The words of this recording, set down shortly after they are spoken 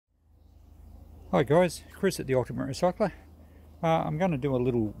Hi guys, Chris at the Ultimate Recycler. I'm going to do a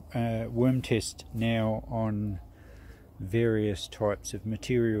little worm test now on various types of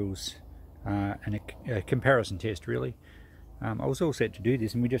materials and a comparison test really. I was all set to do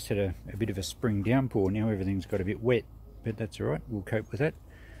this and we just had a bit of a spring downpour. Now everything's got a bit wet, but that's alright, we'll cope with that.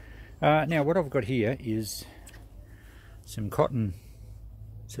 Now what I've got here is some cotton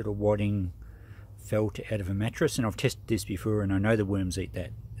sort of wadding felt out of a mattress, and I've tested this before and I know the worms eat that.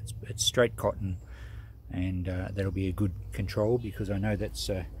 It's straight cotton, and that'll be a good control because I know that's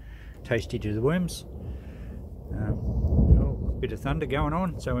tasty to the worms. Oh, a bit of thunder going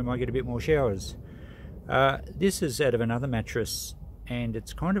on, so we might get a bit more showers. This is out of another mattress and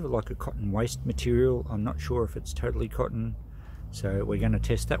it's kind of like a cotton waste material. I'm not sure if it's totally cotton, so we're going to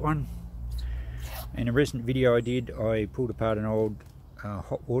test that one. In a recent video I did, I pulled apart an old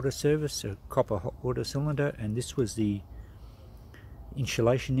hot water service, a copper hot water cylinder, and this was the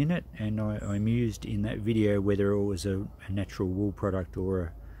insulation in it, and I mused in that video whether it was a natural wool product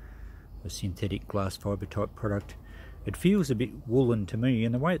or a synthetic glass fibre type product. It feels a bit woolen to me,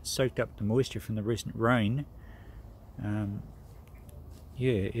 and the way it's soaked up the moisture from the recent rain, yeah,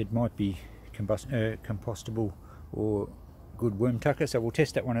 it might be compostable or good worm tucker, so we'll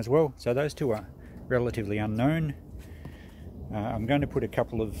test that one as well. So those two are relatively unknown. I'm going to put a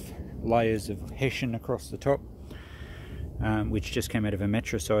couple of layers of hessian across the top, which just came out of a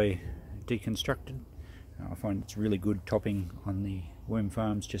mattress I deconstructed. I find it's really good topping on the worm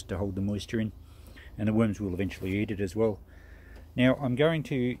farms just to hold the moisture in, and the worms will eventually eat it as well. Now I'm going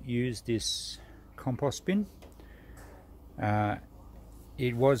to use this compost bin.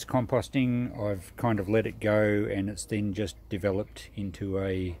 It was composting, I've kind of let it go, and it's then just developed into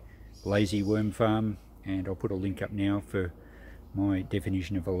a lazy worm farm, and I'll put a link up now for my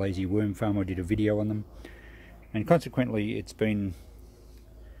definition of a lazy worm farm. I did a video on them, and consequently it's been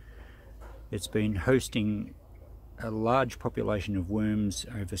hosting a large population of worms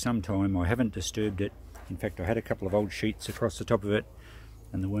over some time. I haven't disturbed it. In fact, I had a couple of old sheets across the top of it,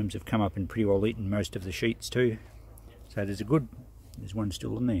 and the worms have come up and pretty well eaten most of the sheets too. So there's one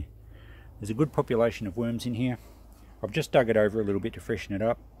still in there. There's a good population of worms in here. I've just dug it over a little bit to freshen it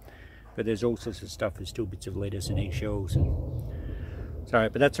up, but there's all sorts of stuff. There's still bits of lettuce and eggshells,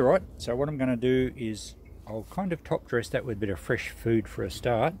 but that's alright. So what I'm going to do is I'll kind of top dress that with a bit of fresh food for a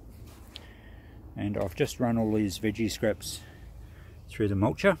start, and I've just run all these veggie scraps through the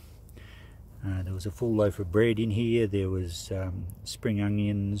mulcher. There was a full loaf of bread in here, there was spring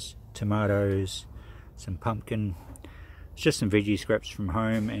onions, tomatoes, some pumpkin. It's just some veggie scraps from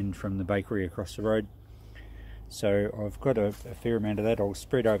home and from the bakery across the road. So I've got a fair amount of that. I'll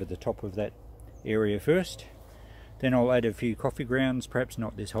spread over the top of that area first. Then I'll add a few coffee grounds, perhaps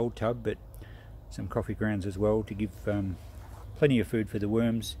not this whole tub, but some coffee grounds as well to give plenty of food for the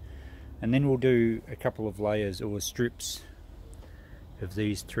worms. And then we'll do a couple of layers or strips of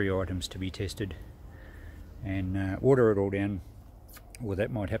these three items to be tested, and water it all down. Well,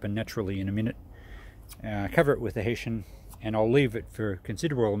 that might happen naturally in a minute. Cover it with the hessian, and I'll leave it for a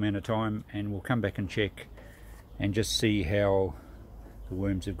considerable amount of time, and we'll come back and check and just see how the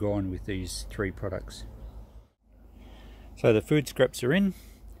worms have gone with these three products. So the food scraps are in.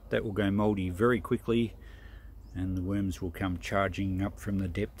 That will go mouldy very quickly, and the worms will come charging up from the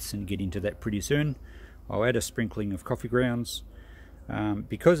depths and get into that pretty soon. I'll add a sprinkling of coffee grounds.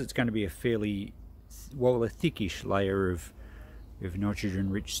 Because it's going to be a fairly, well, a thickish layer of nitrogen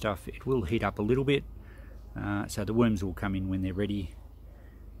rich stuff, it will heat up a little bit, so the worms will come in when they're ready,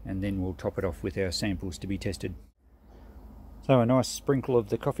 and then we'll top it off with our samples to be tested. So a nice sprinkle of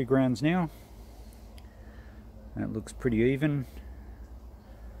the coffee grounds now. That looks pretty even.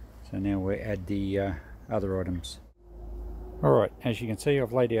 So now we'll add the other items. Alright, as you can see,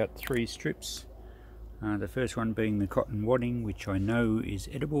 I've laid out three strips. The first one being the cotton wadding, which I know is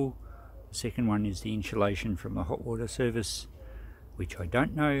edible. The second one is the insulation from a hot water service, which I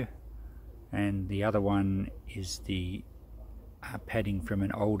don't know. And the other one is the padding from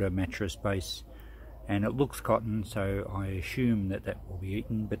an older mattress base. And it looks cotton, so I assume that that will be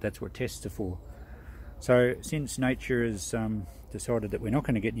eaten, but that's what tests are for. So since nature has decided that we're not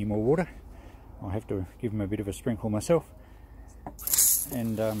going to get any more water, I'll have to give them a bit of a sprinkle myself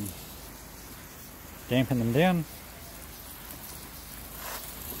and dampen them down.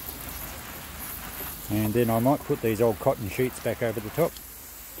 And then I might put these old cotton sheets back over the top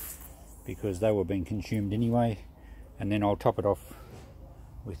because they were being consumed anyway, and then I'll top it off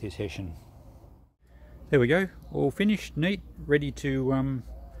with this hessian. There we go, all finished, neat, ready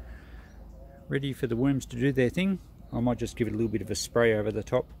for the worms to do their thing. I might just give it a little bit of a spray over the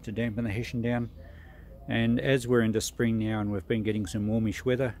top to dampen the hessian down. And as we're into spring now and we've been getting some warmish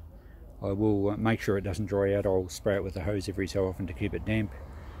weather, I will make sure it doesn't dry out. I'll spray it with a hose every so often to keep it damp.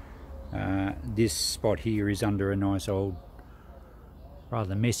 This spot here is under a nice old,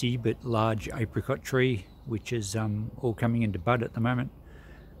 rather messy but large apricot tree, which is all coming into bud at the moment,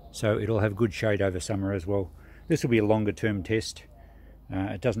 so it'll have good shade over summer as well. This will be a longer term test.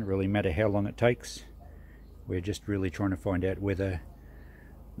 It doesn't really matter how long it takes. We're just really trying to find out whether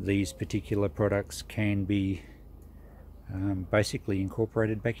these particular products can be basically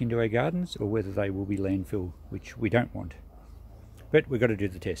incorporated back into our gardens, or whether they will be landfill, which we don't want. But we've got to do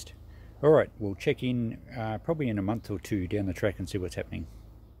the test. Alright, we'll check in probably in a month or two down the track and see what's happening.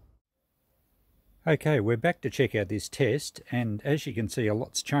 Okay, we're back to check out this test, and as you can see, a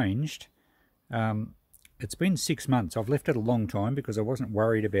lot's changed. It's been 6 months. I've left it a long time because I wasn't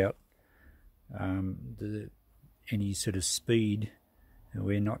worried about any sort of speed.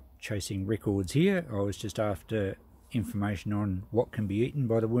 We're not chasing records here. I was just after information on what can be eaten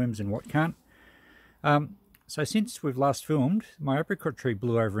by the worms and what can't. So since we've last filmed, my apricot tree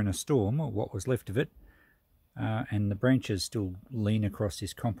blew over in a storm, or what was left of it, and the branches still lean across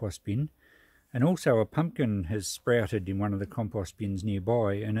this compost bin. And also a pumpkin has sprouted in one of the compost bins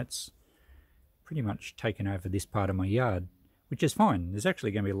nearby, and it's pretty much taken over this part of my yard, which is fine. There's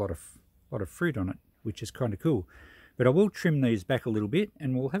actually going to be a lot of fruit on it, which is kind of cool. But I will trim these back a little bit,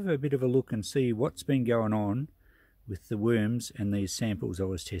 and we'll have a bit of a look and see what's been going on with the worms and these samples I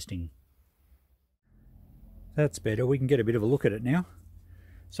was testing. That's better. We can get a bit of a look at it now.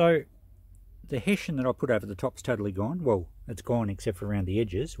 So the hessian that I put over the top's totally gone. Well, it's gone except for around the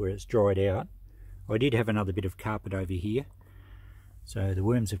edges where it's dried out. I did have another bit of carpet over here, so the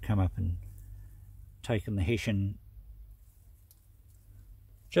worms have come up and taken the hessian,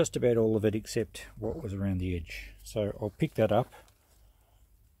 just about all of it except what was around the edge. So I'll pick that up,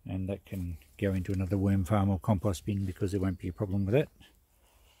 and that can go into another worm farm or compost bin because there won't be a problem with it.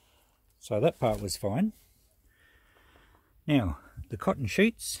 So that part was fine. Now, the cotton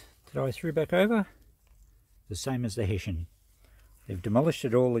sheets that I threw back over, the same as the hessian. They've demolished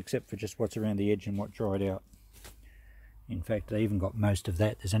it all except for just what's around the edge and what dried out. In fact, they even got most of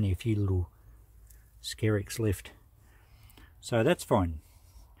that. There's only a few little skerricks left. So that's fine.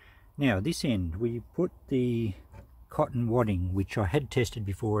 Now, this end, we put the cotton wadding, which I had tested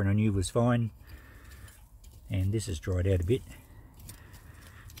before and I knew was fine. And this has dried out a bit.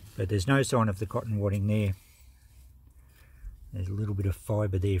 But there's no sign of the cotton wadding there. There's a little bit of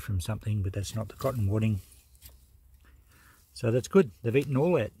fibre there from something, but that's not the cotton wadding. So that's good. They've eaten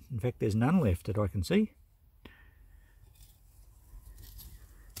all that. In fact, there's none left that I can see.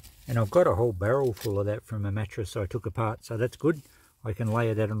 And I've got a whole barrel full of that from a mattress I took apart, so that's good. I can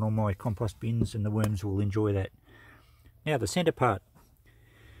layer that on all my compost bins and the worms will enjoy that. Now the centre part.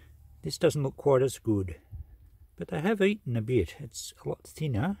 This doesn't look quite as good, but they have eaten a bit. It's a lot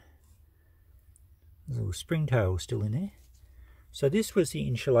thinner. There's a little springtail still in there. So this was the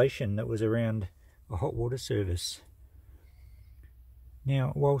insulation that was around a hot water service.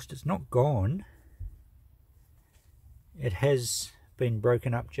 Now, whilst it's not gone, it has been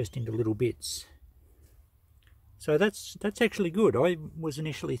broken up just into little bits. So that's actually good. I was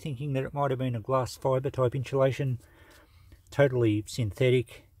initially thinking that it might have been a glass fibre type insulation, totally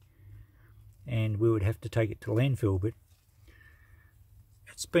synthetic, and we would have to take it to landfill, but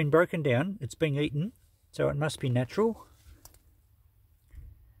it's been broken down, it's being eaten, so it must be natural.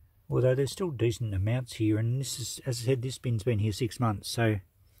 Although there's still decent amounts here, and this is, as I said, this bin's been here 6 months, so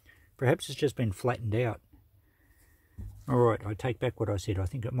perhaps it's just been flattened out. Alright, I take back what I said. I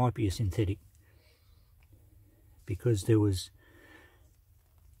think it might be a synthetic. Because it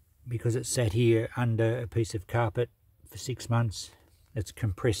sat here under a piece of carpet for 6 months, it's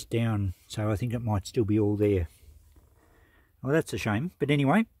compressed down, so I think it might still be all there. Well, that's a shame, but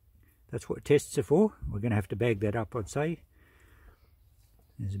anyway, that's what tests are for. We're going to have to bag that up, I'd say.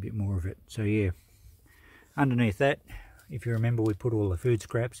 There's a bit more of it. So yeah, underneath that, if you remember, we put all the food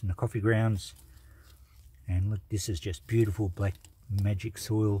scraps and the coffee grounds. And look, this is just beautiful black magic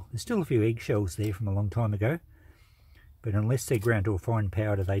soil. There's still a few eggshells there from a long time ago, but unless they're ground to a fine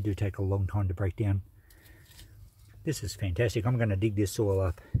powder, they do take a long time to break down. This is fantastic. I'm going to dig this soil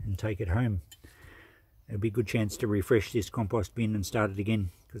up and take it home. It'll be a good chance to refresh this compost bin and start it again,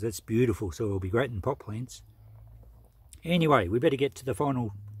 because that's beautiful soil. It'll be great in pot plants. Anyway, we better get to the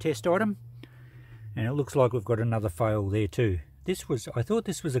final test item, and it looks like we've got another fail there too. I thought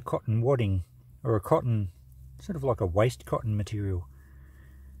this was a cotton wadding, or a cotton, sort of like a waste cotton material,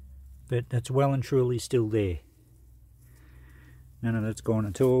 but that's well and truly still there. None of that's gone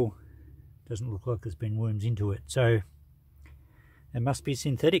at all. Doesn't look like there's been worms into it, so it must be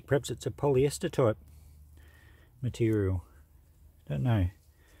synthetic. Perhaps it's a polyester type material. Don't know.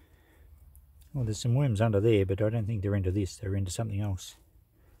 Well, there's some worms under there, but I don't think they're into this. They're into something else.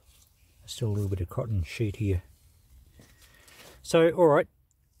 There's still a little bit of cotton sheet here. So, alright,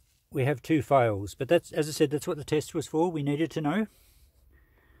 we have 2 fails. But that's, as I said, that's what the test was for. We needed to know.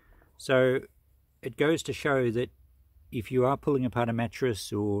 So, it goes to show that if you are pulling apart a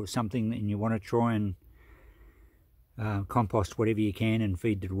mattress or something and you want to try and compost whatever you can and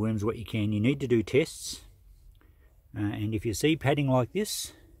feed the worms what you can, you need to do tests. And if you see padding like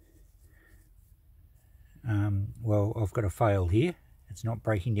this, well, I've got a fail here. It's not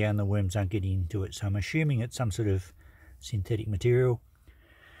breaking down, the worms aren't getting into it, so I'm assuming it's some sort of synthetic material.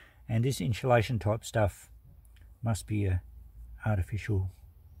 And this insulation type stuff must be a artificial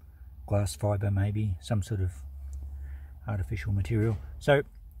glass fibre, maybe some sort of artificial material. So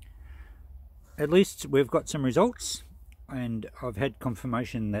at least we've got some results, and I've had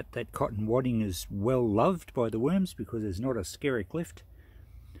confirmation that that cotton wadding is well loved by the worms because there's not a skerrick left.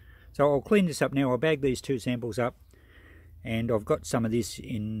 So I'll clean this up now. I'll bag these 2 samples up, and I've got some of this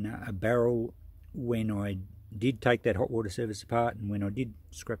in a barrel when I did take that hot water service apart and when I did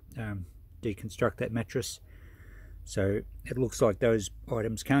deconstruct that mattress. So it looks like those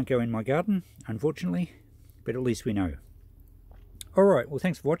items can't go in my garden, unfortunately, but at least we know. Alright, well,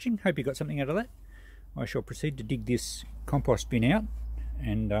 thanks for watching. Hope you got something out of that. I shall proceed to dig this compost bin out,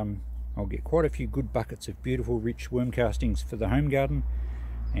 and I'll get quite a few good buckets of beautiful rich worm castings for the home garden,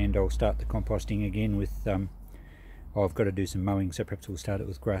 and I'll start the composting again with I've got to do some mowing, so perhaps we'll start it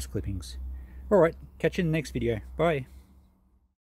with grass clippings. Alright, catch you in the next video. Bye.